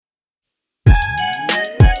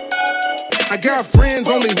I got friends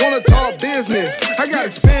only wanna talk business. I got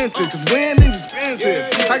expensive, cause winning's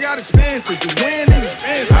expensive. I got expensive, cause winning's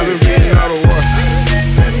expensive. I've been getting out of work.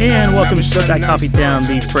 And welcome to Put That Coffee Down,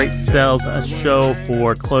 the Freight Sales show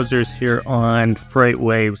for closers here on Freight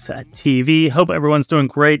Waves TV. Hope everyone's doing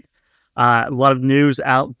great. A lot of news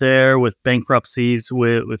out there with bankruptcies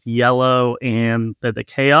with Yellow and the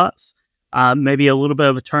chaos. Maybe a little bit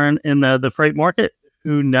of a turn in the freight market.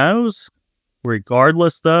 Who knows?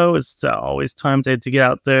 Regardless, though, it's always time to get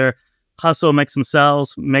out there, hustle, make some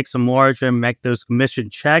sales, make some margin, make those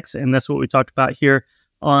commission checks. And that's what we talked about here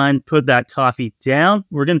on Put That Coffee Down.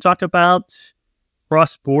 We're going to talk about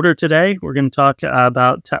cross-border today. We're going to talk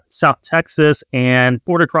about South Texas and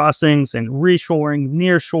border crossings and reshoring,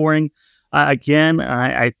 nearshoring. Again,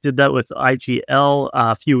 I did that with IGL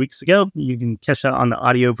a few weeks ago. You can catch that on the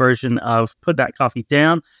audio version of Put That Coffee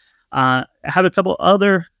Down. I have a couple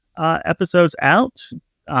other episodes out.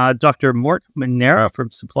 Dr. Mark Manera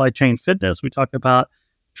from Supply Chain Fitness. We talked about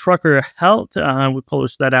trucker health. We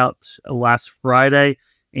published that out last Friday.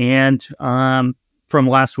 And from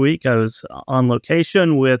last week, I was on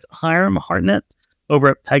location with Hiram Hartnett over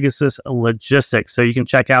at Pegasus Logistics. So you can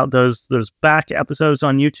check out those back episodes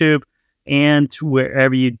on YouTube and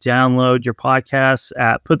wherever you download your podcasts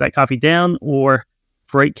at Put That Coffee Down or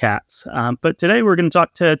Freightcats. But today we're going to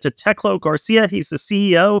talk to Teclo Garcia. He's the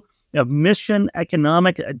CEO of Mission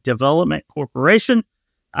Economic Development Corporation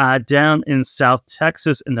down in South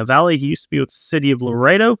Texas in the Valley. He used to be with the city of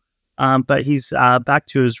Laredo. But he's back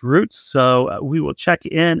to his roots. So we will check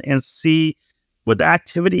in and see what the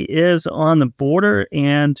activity is on the border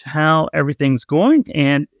and how everything's going.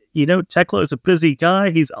 And, you know, Teclo is a busy guy.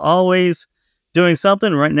 He's always doing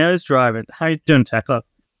something. Right now he's driving. How you doing, Teclo?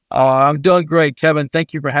 I'm doing great, Kevin.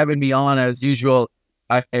 Thank you for having me on as usual.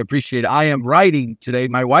 I appreciate it. I am riding today.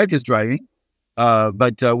 My wife is driving,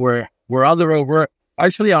 but we're on the road. We're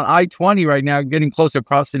actually on I-20 right now, getting close to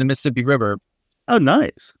crossing the Mississippi River. Oh,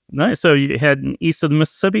 nice. So you heading east of the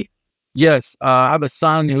Mississippi? Yes. I have a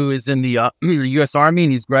son who is in the U.S. Army,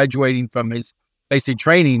 and he's graduating from his basic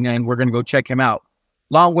training, and we're going to go check him out.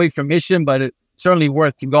 Long way from Mission, but it's certainly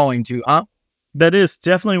worth going to, huh? That is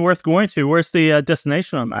definitely worth going to. Where's the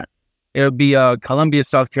destination on that? It'll be Columbia,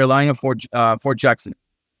 South Carolina, Fort Jackson.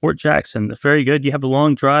 Fort Jackson. Very good. You have a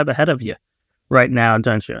long drive ahead of you right now,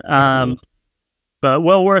 don't you? But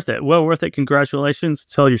well worth it. Well worth it. Congratulations.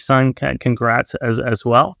 Tell your son congrats as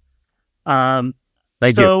well. Thank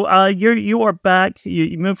you. So you are back.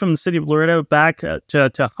 You moved from the city of Laredo back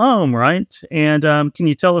to home, right? And can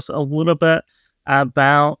you tell us a little bit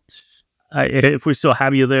about if we still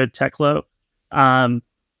have you there, Teclo? I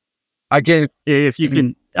can. If you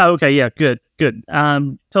can. Oh, okay. Yeah. Good.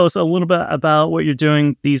 Tell us a little bit about what you're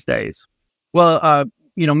doing these days. Well,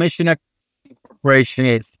 Mission Corporation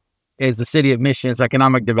is the city of Mission's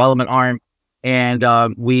economic development arm, and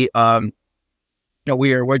we're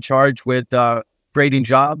charged with creating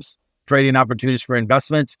jobs, creating opportunities for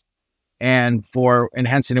investment, and for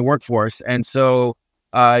enhancing the workforce. And so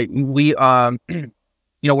we're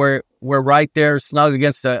right there, snug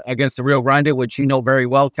against the Rio Grande, which you know very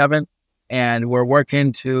well, Kevin, and we're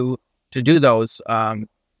working to do those.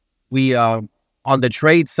 We on the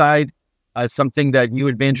trade side, something that you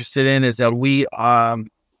would be interested in is that we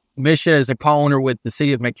Mission is a co-owner with the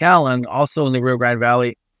city of McAllen, also in the Rio Grande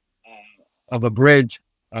Valley, of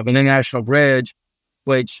an international bridge,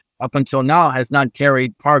 which up until now has not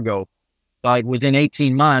carried cargo. But within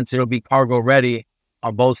 18 months, it'll be cargo ready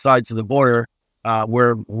on both sides of the border.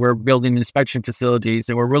 We're building inspection facilities,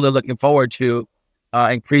 and we're really looking forward to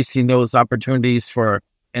increasing those opportunities for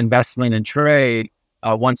investment and trade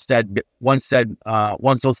once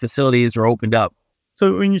those facilities are opened up.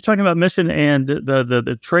 So when you're talking about Mission and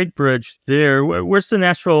the trade bridge there, where's the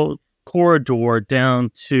natural corridor down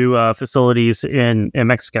to facilities in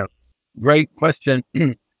Mexico? Great question.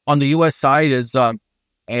 On the U.S. side is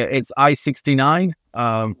it's I-69,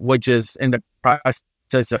 which is in the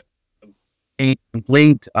process of being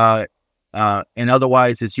complete, and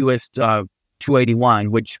otherwise it's U.S. 281,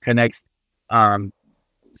 which connects San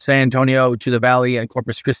Antonio to the Valley and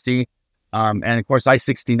Corpus Christi, and of course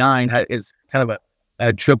I-69 is kind of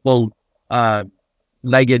a triple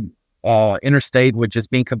legged interstate, which is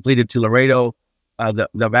being completed to Laredo,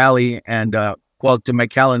 the Valley, and to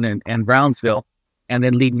McAllen and Brownsville, and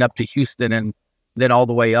then leading up to Houston, and then all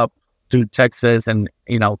the way up to Texas and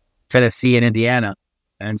Tennessee and Indiana.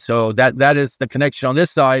 And so that is the connection on this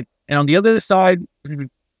side. And on the other side,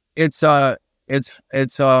 it's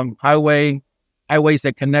highways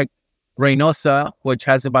that connect Reynosa, which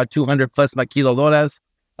has about 200 plus maquiladoras,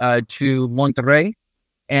 to Monterrey,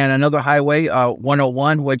 and another highway,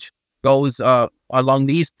 101, which goes along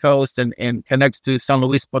the East Coast and connects to San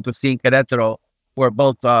Luis Potosí and Querétaro, who are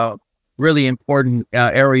both really important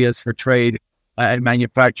areas for trade and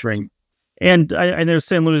manufacturing. And I know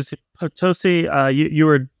San Luis Potosi, you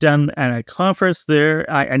were down at a conference there.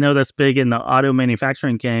 I know that's big in the auto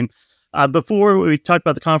manufacturing game. Before we talked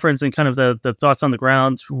about the conference and kind of the thoughts on the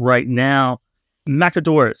ground right now,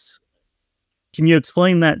 maquiladoras. Can you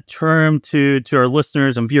explain that term to our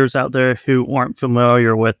listeners and viewers out there who aren't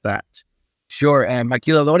familiar with that? Sure. And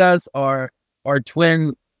maquiladoras are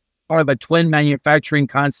part of a twin manufacturing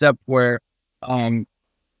concept where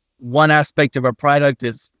one aspect of a product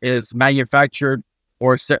is manufactured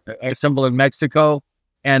or assembled in Mexico,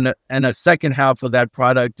 and a second half of that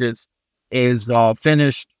product is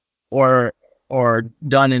finished or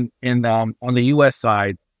done on the U.S.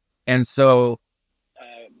 side. And so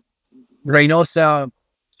Reynosa,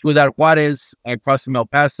 Ciudad Juárez, across from El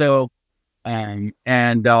Paso, and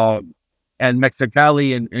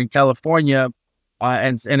Mexicali in California,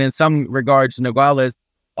 and in some regards Nogales,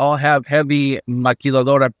 all have heavy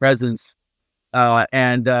maquiladora presence,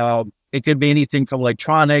 and it could be anything from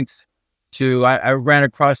electronics to I ran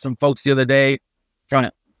across some folks the other day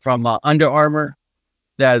from Under Armour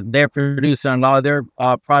that they're producing a lot of their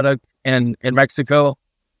product in Mexico.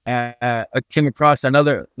 I came across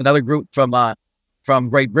another group from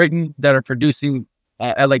Great Britain that are producing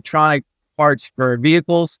electronic parts for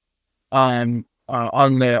vehicles on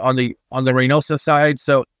the Reynosa side.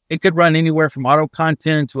 So it could run anywhere from auto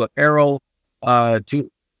content to apparel to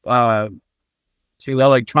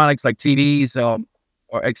electronics like TVs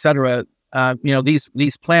or etc.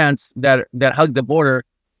 These plants that hug the border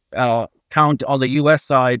count on the U.S.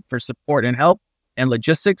 side for support and help and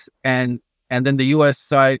logistics, and then the U.S.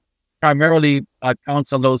 side primarily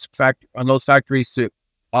counts on those factories to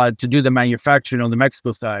do the manufacturing on the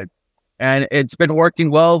Mexico side. And it's been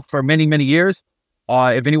working well for many, many years.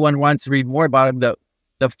 If anyone wants to read more about it,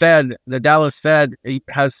 the Dallas Fed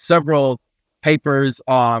has several papers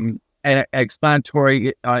and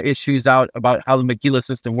explanatory issues out about how the maquila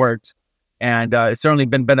system works, and it's certainly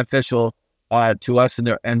been beneficial to us in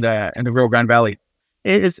the Rio Grande Valley.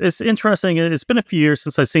 It's interesting. It's been a few years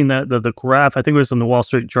since I've seen the graph. I think it was in the Wall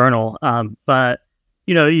Street Journal. But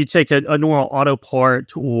you take a normal auto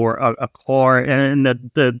part or a car, and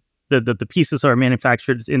the pieces are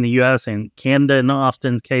manufactured in the U.S. and Canada in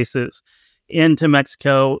often cases, into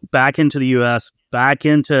Mexico, back into the U.S., back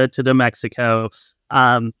into Mexico,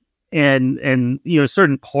 and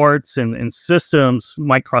certain parts and systems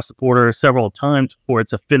might cross the border several times before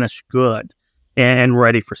it's a finished good and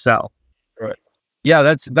ready for sale. Right. Yeah,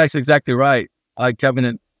 that's exactly right,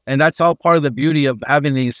 Kevin, and that's all part of the beauty of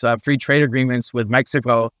having these free trade agreements with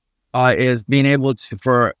Mexico, is being able to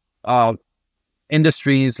for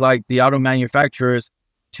industries like the auto manufacturers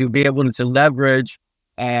to be able to leverage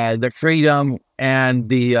the freedom and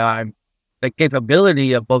the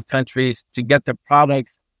capability of both countries to get the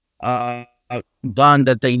products done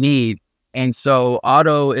that they need. And so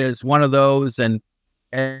auto is one of those, and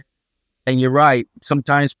you're right.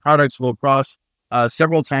 Sometimes products will cross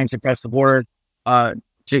several times across the border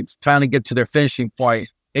to finally get to their finishing point.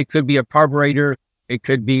 It could be a carburetor, it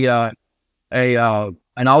could be an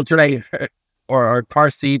alternator or a car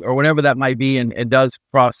seat or whatever that might be, and it does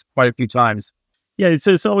cross quite a few times. Yeah,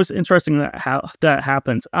 it's always interesting how that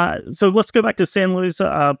happens. So let's go back to San Luis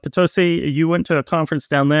Potosi. You went to a conference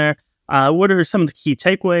down there. What are some of the key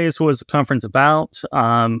takeaways? What was the conference about?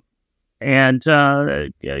 And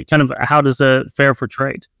kind of how does it fare for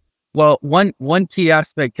trade? Well, one key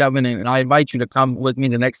aspect, Kevin, and I invite you to come with me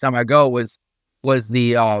the next time I go, was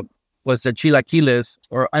the chilaquiles,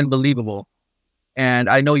 or unbelievable. And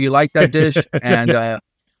I know you like that dish, and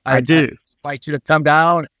I do. I invite you to come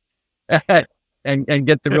down and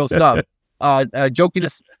get the real stuff.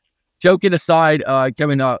 Joking aside,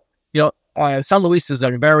 Kevin, San Luis is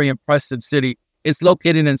a very impressive city. It's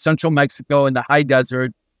located in central Mexico in the high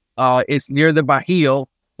desert. It's near the Bajío,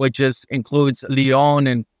 which includes León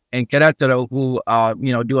and Querétaro, who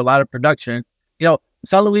do a lot of production.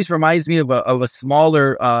 San Luis reminds me of a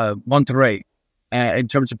smaller Monterrey in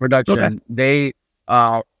terms of production. Okay. They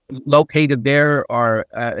located there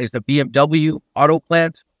is the BMW auto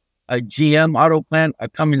plant, a GM auto plant, a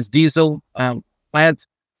Cummins diesel plant,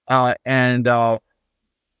 and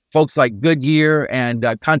folks like Goodyear and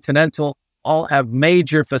Continental all have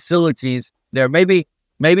major facilities there. Maybe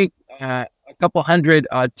a couple hundred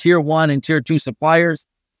tier 1 and tier 2 suppliers,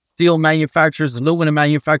 steel manufacturers, aluminum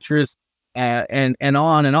manufacturers, and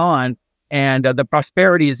on and on. And the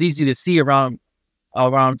prosperity is easy to see around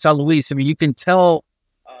San Luis. I mean, you can tell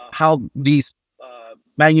how these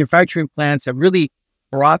manufacturing plants have really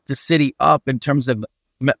brought the city up in terms of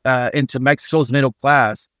into Mexico's middle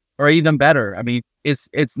class, or even better. I mean,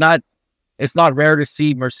 it's not rare to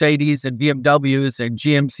see Mercedes and BMWs and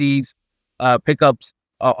GMCs pickups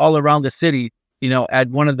all around the city. At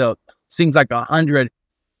one of the seems like 100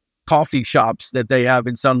 coffee shops that they have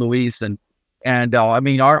in San Luis, and I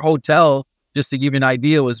mean, our hotel, just to give you an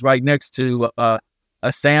idea, was right next to a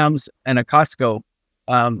Sam's and a Costco,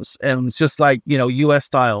 and it's just like U.S.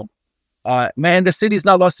 style. Man, the city's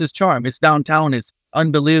not lost its charm. Its downtown is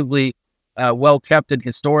unbelievably well kept and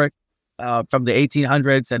historic from the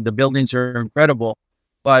 1800s, and the buildings are incredible.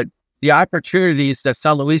 But the opportunities that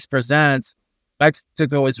San Luis presents,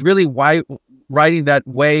 Mexico is really riding that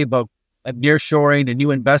wave of nearshoring and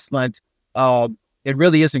new investment. It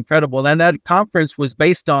really is incredible. And that conference was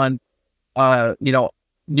based on,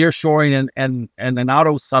 nearshoring and an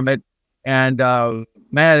auto summit. And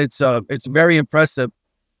man, it's very impressive.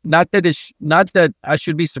 Not that I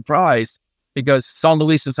should be surprised, because San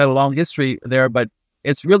Luis has had a long history there, but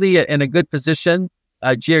it's really in a good position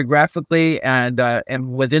geographically and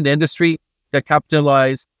within the industry to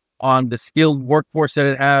capitalize on the skilled workforce that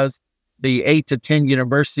it has, the 8 to 10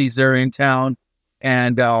 universities that are in town.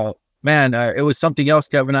 And man, it was something else,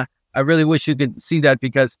 Kevin. I really wish you could see that,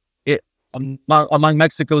 because it among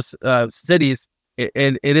Mexico's cities,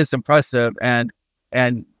 it is impressive. And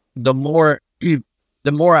the more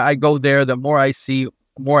I go there, the more I see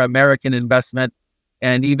more American investment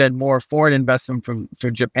and even more foreign investment from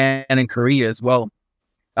Japan and Korea as well.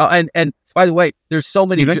 And by the way, there's so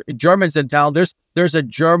many Germans in town. There's a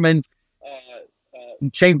German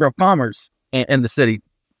Chamber of Commerce in the city.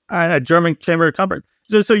 A German Chamber of Commerce.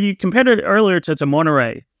 So you compared it earlier to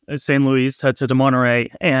Monterrey, St. Louis to Monterrey,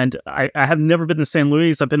 and I have never been to St.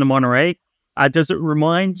 Louis. I've been to Monterrey. Does it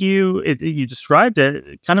remind you? You described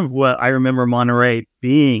it kind of what I remember Monterrey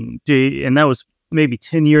being. And that was maybe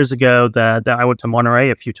 10 years ago that I went to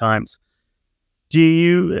Monterrey a few times.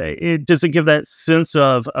 Does it give that sense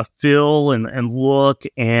of a feel and look,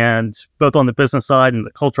 and both on the business side and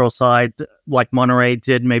the cultural side, like Monterey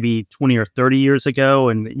did maybe 20 or 30 years ago?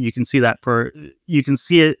 And you can see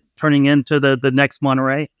it turning into the next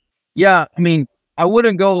Monterey. Yeah. I mean, I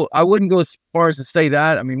wouldn't go as far as to say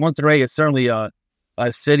that. I mean, Monterrey is certainly a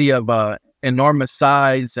city of enormous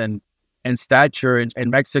size and stature in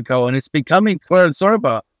Mexico, and it's becoming sort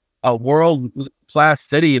of a world-class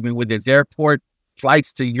city. I mean, with its airport,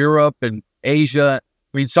 flights to Europe and Asia.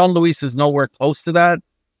 I mean, San Luis is nowhere close to that.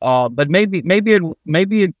 But maybe it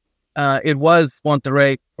was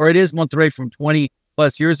Monterrey, or it is Monterrey from 20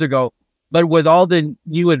 plus years ago. But with all the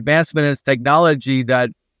new advancement in technology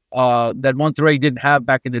that Monterrey didn't have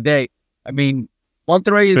back in the day. I mean,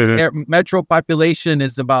 Monterrey's metro population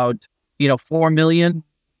is about 4 million,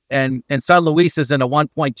 and San Luis is in a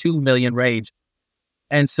 1.2 million range.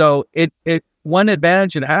 And so it one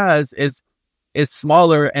advantage it has is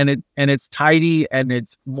smaller, and it's tidy, and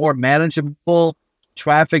it's more manageable.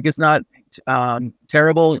 Traffic is not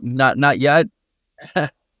terrible, not yet,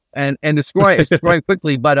 and it's growing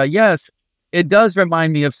quickly. But yes, it does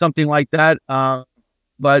remind me of something like that.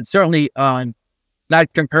 But certainly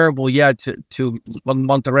not comparable yet to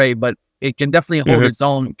Monterrey, but it can definitely hold its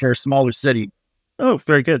own for a smaller city. Oh,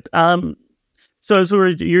 very good. So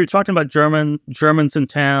you're talking about Germans in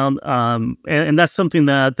town, and that's something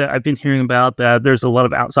that I've been hearing about, that there's a lot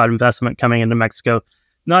of outside investment coming into Mexico,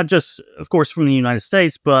 not just, of course, from the United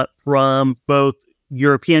States, but from both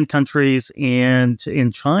European countries and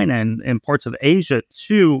in China and parts of Asia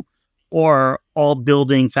too, are all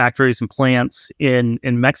building factories and plants in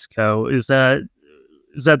Mexico. Is that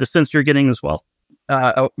the sense you're getting as well?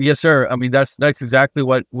 Yes, sir. I mean, that's exactly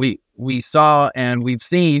what we saw and we've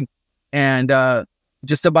seen. And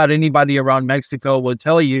just about anybody around Mexico will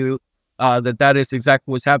tell you that is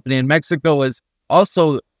exactly what's happening. And Mexico is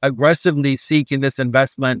also aggressively seeking this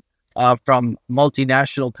investment from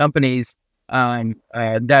multinational companies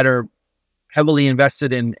that are heavily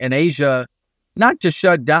invested in Asia, not to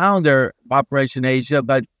shut down their operation in Asia,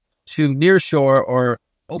 but to nearshore or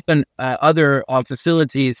open other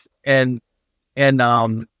facilities in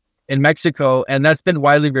Mexico. And that's been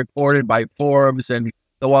widely reported by Forbes and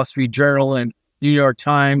the Wall Street Journal and New York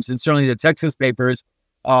Times, and certainly the Texas papers.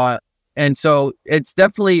 And so it's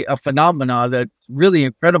definitely a phenomena that's really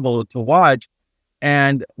incredible to watch.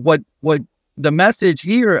 And what the message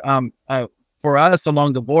here for us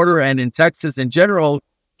along the border and in Texas in general,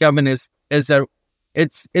 Kevin, is that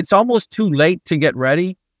it's almost too late to get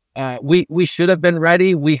ready. We should have been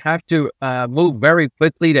ready. We have to move very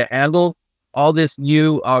quickly to handle all this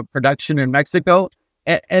new production in Mexico.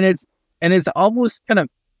 And it's almost kind of,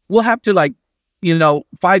 we'll have to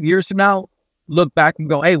 5 years from now, look back and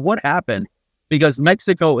go, hey, what happened? Because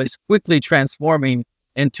Mexico is quickly transforming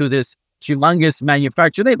into this humongous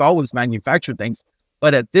manufacturer. They've always manufactured things,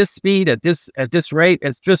 but at this speed, at this rate,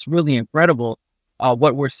 it's just really incredible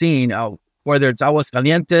what we're seeing. Whether it's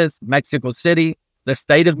Aguascalientes, Mexico City, the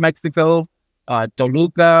state of Mexico,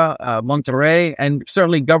 Toluca, Monterrey, and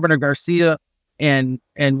certainly Governor Garcia and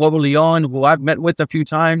Nuevo Leon, who I've met with a few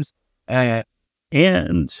times. And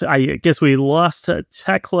I guess we lost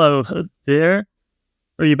Teclo there.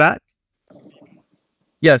 Are you back?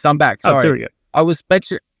 Yes, I'm back. Sorry. Oh, there we go. I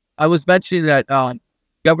was mentioning that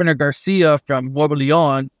Governor Garcia from Nuevo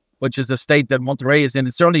Leon, which is a state that Monterrey is in,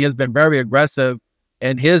 it certainly has been very aggressive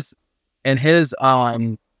in his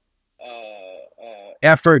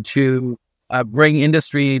effort to bring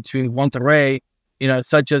industry to Monterrey,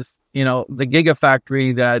 such as, the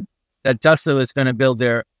gigafactory that Tesla is going to build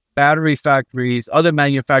there, battery factories, other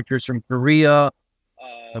manufacturers from Korea,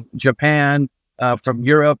 Japan, from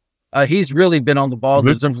Europe. He's really been on the ball.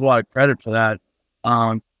 Mm-hmm. Deserves a lot of credit for that.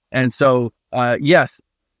 And so, yes,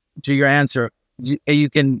 to your answer, you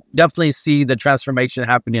can definitely see the transformation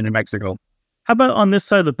happening in Mexico. How about on this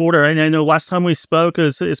side of the border? And I know last time we spoke,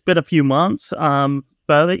 it's been a few months,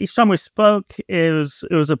 but each time we spoke, it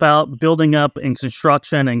was about building up in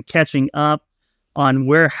construction and catching up on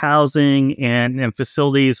warehousing and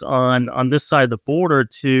facilities on this side of the border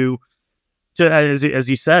to as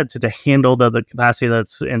you said, to handle the capacity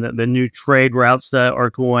that's in the new trade routes that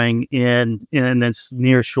are going in this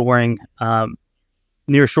nearshoring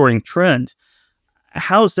trend.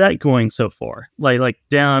 How's that going so far? Like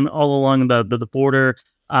down all along the border,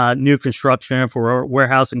 new construction for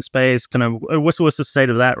warehousing space. Kind of what's the state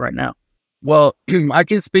of that right now? Well, I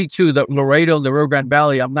can speak to the Laredo, the Rio Grande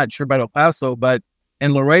Valley. I'm not sure about El Paso, but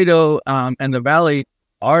in Laredo and the Valley,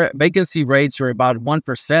 our vacancy rates are about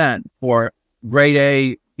 1% for grade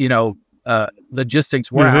A,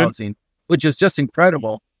 logistics warehousing, which is just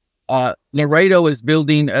incredible. Laredo is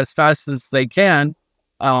building as fast as they can.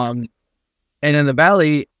 And in the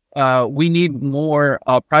Valley, we need more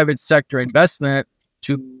private sector investment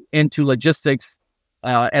into logistics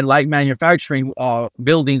and light manufacturing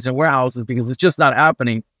buildings and warehouses, because it's just not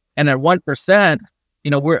happening. And at 1%,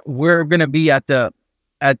 we're going to be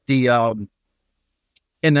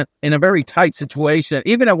in a very tight situation.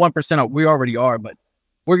 Even at 1%, we already are, but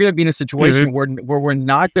we're going to be in a situation where we're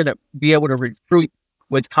not going to be able to recruit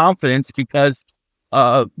with confidence because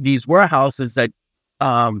these warehouses that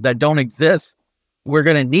don't exist. We're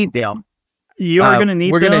going to need them. You are going to need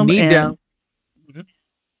them. We're going to need them.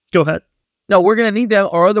 Go ahead. No, we're going to need them,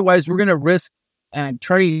 or otherwise we're going to risk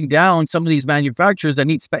turning down some of these manufacturers that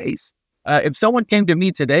need space. If someone came to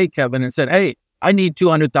me today, Kevin, and said, "Hey, I need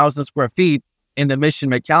 200,000 square feet in the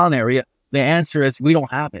Mission McAllen area," the answer is we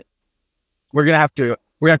don't have it. We're gonna have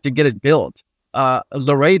to get it built.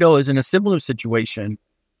 Laredo is in a similar situation.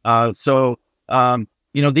 So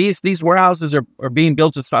these warehouses are being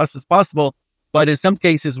built as fast as possible, but in some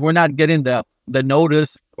cases we're not getting the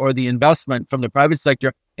notice or the investment from the private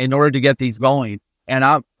sector in order to get these going. And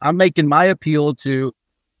I'm making my appeal to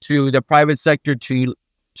the private sector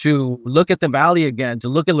to look at the Valley again, to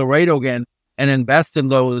look at Laredo again, and invest in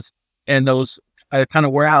those kind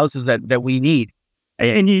of warehouses that we need.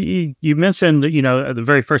 And you mentioned, at the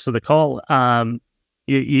very first of the call,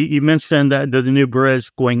 you mentioned the new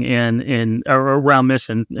bridge going in or around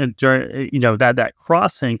Mission, and that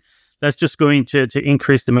crossing, that's just going to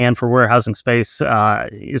increase demand for warehousing space.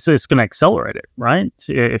 It's going to accelerate it, right?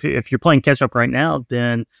 If you're playing catch up right now,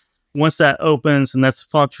 then once that opens and that's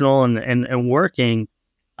functional and working,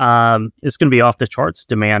 it's going to be off the charts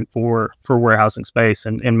demand for warehousing space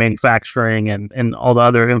and manufacturing and all the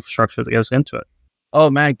other infrastructure that goes into it. Oh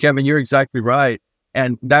man, Kevin, you're exactly right.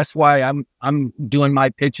 And that's why I'm doing my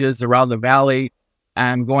pitches around the Valley.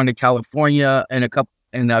 I'm going to California in a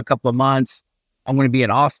couple of months. I'm going to be in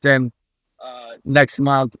Austin next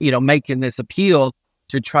month, making this appeal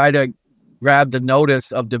to try to grab the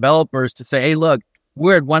notice of developers to say, hey, look,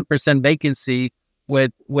 we're at 1% vacancy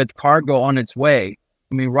with cargo on its way.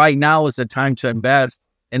 I mean, right now is the time to invest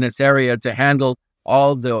in this area to handle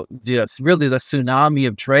all the tsunami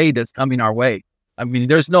of trade that's coming our way. I mean,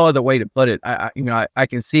 there's no other way to put it. I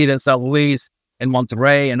can see it in San Luis and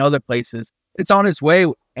Monterrey and other places. It's on its way,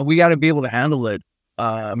 and we got to be able to handle it.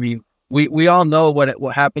 We all know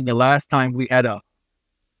what happened the last time we had a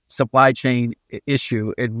supply chain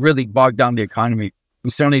issue. It really bogged down the economy. We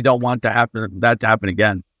certainly don't want that to happen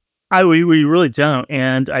again. We really don't,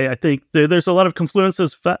 and I think there's a lot of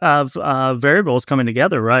confluences of variables coming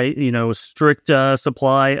together, right? Strict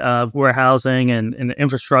supply of warehousing and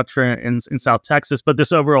infrastructure in South Texas, but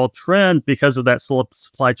this overall trend because of that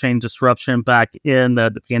supply chain disruption back in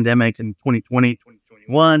the pandemic in 2020,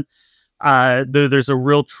 2021, there's a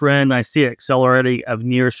real trend. I see it accelerating of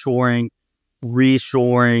nearshoring,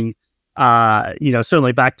 reshoring,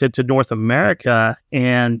 certainly back to North America.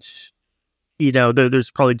 And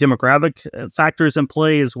there's probably demographic factors in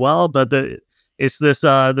play as well, but it's this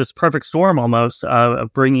perfect storm almost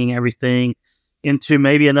of bringing everything into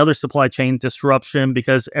maybe another supply chain disruption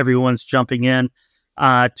because everyone's jumping in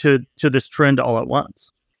to this trend all at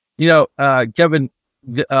once. Kevin,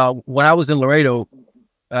 when I was in Laredo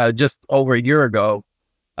just over a year ago,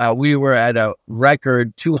 we were at a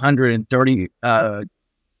record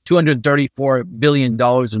 $234 billion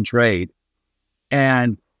in trade,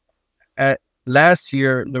 and last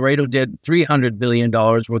year, Laredo did $300 billion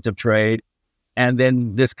worth of trade. And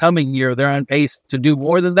then this coming year, they're on pace to do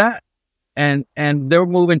more than that. And they're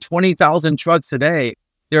moving 20,000 trucks a day.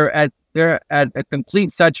 They're at a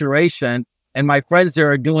complete saturation. And my friends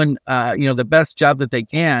there are doing, the best job that they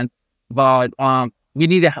can. But we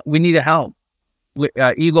need help.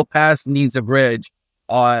 Eagle Pass needs a bridge.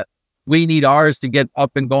 We need ours to get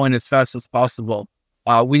up and going as fast as possible.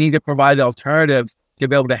 We need to provide alternatives to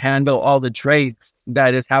be able to handle all the trade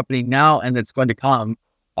that is happening now and that's going to come.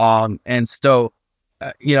 And so,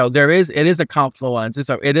 it is a confluence.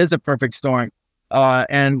 It is a perfect storm.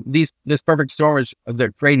 And this perfect storm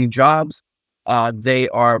they're creating jobs. They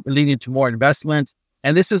are leading to more investment.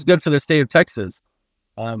 And this is good for the state of Texas,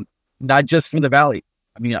 not just for the Valley.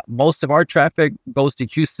 I mean, most of our traffic goes to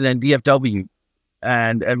Houston and DFW,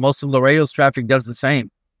 and most of Laredo's traffic does the same.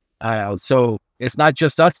 So it's not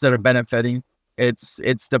just us that are benefiting.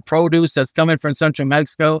 It's the produce that's coming from Central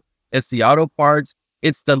Mexico. It's the auto parts.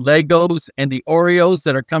 It's the Legos and the Oreos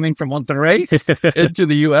that are coming from Monterrey into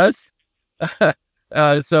the U.S.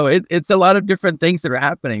 So it's a lot of different things that are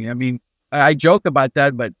happening. I mean, I joke about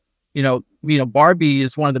that, but Barbie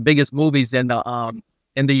is one of the biggest movies in the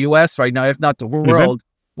U.S. right now, if not the world. Mm-hmm.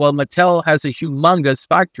 Well, Mattel has a humongous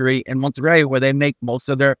factory in Monterrey where they make most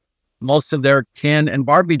of their Ken and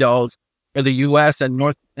Barbie dolls for the U.S. and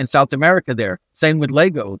North and South America there. Same with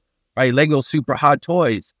Lego, right? Lego's super hot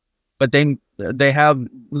toys, but they have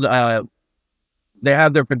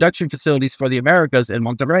their production facilities for the Americas in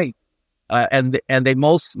Monterrey, and they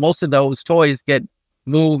most of those toys get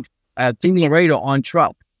moved to Laredo on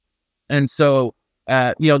truck, and so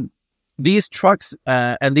these trucks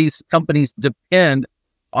and these companies depend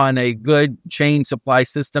on a good chain supply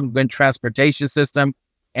system, good transportation system,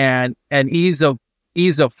 and ease of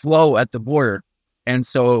flow at the border. And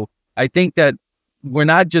so I think that we're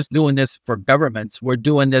not just doing this for governments, we're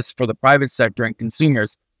doing this for the private sector and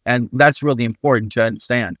consumers. And that's really important to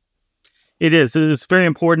understand. It is. It's very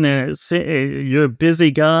important. You're a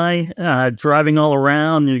busy guy driving all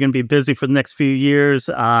around. You're going to be busy for the next few years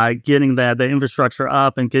getting the infrastructure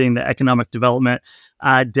up and getting the economic development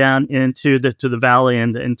down into the valley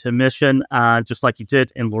and into Mission, just like you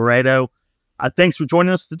did in Laredo. Thanks for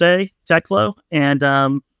joining us today, Teclo.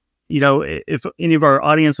 And, if any of our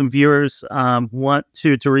audience and viewers want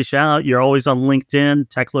to reach out, you're always on LinkedIn,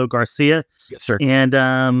 Teclo Garcia. Yes, sir. And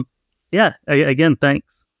again,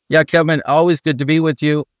 thanks. Yeah, Kevin, always good to be with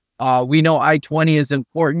you. We know I-20 is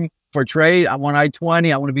important for trade. I want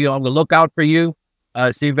I-20. I want to be on the lookout for you.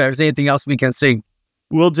 See if there's anything else we can see.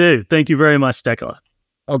 Will do. Thank you very much, Teclo.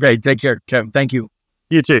 Okay, take care, Kevin. Thank you.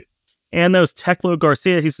 You too. And that was Teclo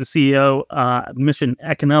Garcia. He's the CEO of Mission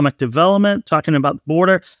Economic Development, talking about the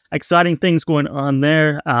border. Exciting things going on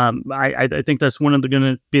there. I think that's one of going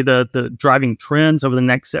to be the driving trends over the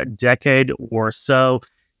next decade or so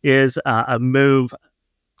is a move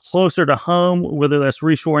closer to home, whether that's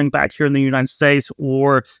reshoring back here in the United States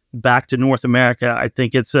or back to North America. I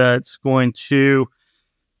think it's going to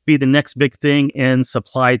be the next big thing in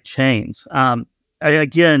supply chains.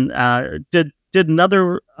 Did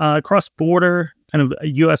another cross-border kind of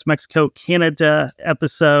U.S., Mexico, Canada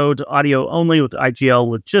episode, audio only with IGL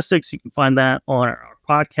Logistics. You can find that on our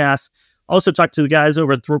podcast. Also talked to the guys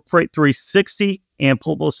over at Freight 360 and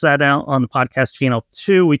post that out on the podcast channel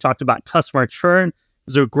too. We talked about customer churn. It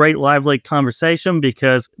was a great, lively conversation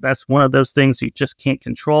because that's one of those things you just can't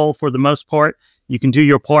control for the most part. You can do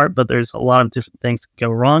your part, but there's a lot of different things that go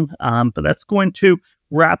wrong. But that's going to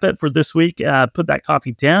wrap it for this week. Put that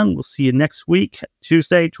coffee down. We'll see you next week,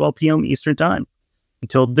 Tuesday, 12 p.m. Eastern Time.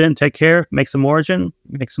 Until then, take care, make some margin,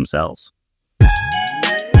 make some sales.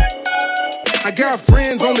 I got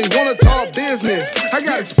friends only wanna talk business. business. I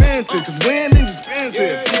got expensive, cause winning's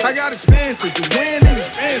expensive. I got expensive, cause winning's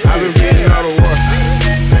expensive. I've been reading all the war,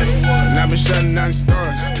 and I've been shutting down the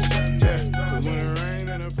stars.